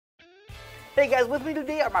Hey guys, with me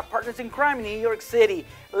today are my partners in crime in New York City,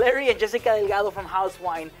 Larry and Jessica Delgado from House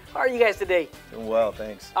Wine. How are you guys today? Doing well,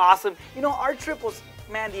 thanks. Awesome. You know, our trip was,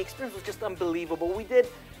 man, the experience was just unbelievable. We did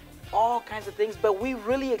all kinds of things, but we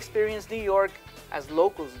really experienced New York as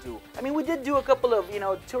locals do. I mean, we did do a couple of,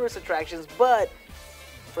 tourist attractions, but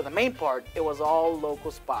for the main part, it was all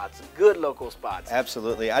local spots, good local spots.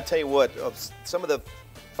 Absolutely. I tell you what, some of the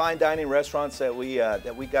fine dining restaurants that we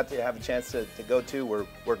got to have a chance to go to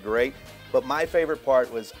were great. But my favorite part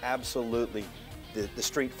was absolutely the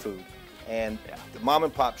street food and the mom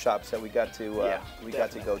and pop shops that we got to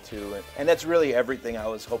go to, and that's really everything I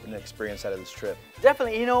was hoping to experience out of this trip.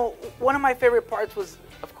 Definitely. You know, one of my favorite parts was,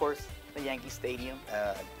 of course, the Yankee Stadium.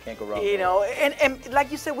 Can't go wrong. You know, and like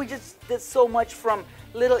you said, we just did so much from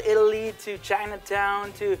Little Italy to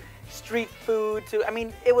Chinatown to street food to, I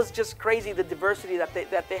mean, it was just crazy the diversity that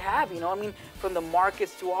they have, I mean, from the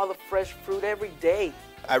markets to all the fresh fruit every day.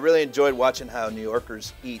 I really enjoyed watching how New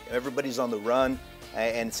Yorkers eat. Everybody's on the run,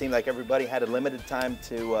 and it seemed like everybody had a limited time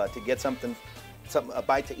to get a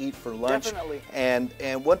bite to eat for lunch. Definitely. And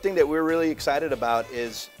one thing that we're really excited about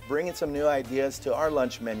is bringing some new ideas to our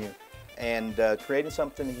lunch menu and creating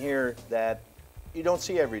something here that you don't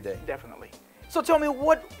see every day. Definitely. So tell me,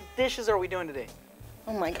 what dishes are we doing today?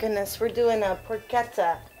 Oh my goodness, we're doing a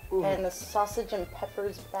porchetta and a sausage and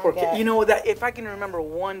peppers baguette. Porchetta. You know that if I can remember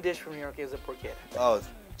one dish from New York, is a porchetta. Oh,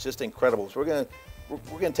 it's just incredible. So we're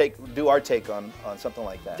gonna do our take on something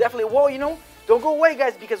like that. Definitely. Well, don't go away,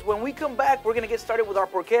 guys, because when we come back, we're gonna get started with our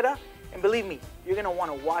porchetta, and believe me, you're gonna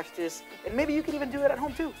want to watch this, and maybe you can even do it at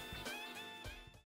home too.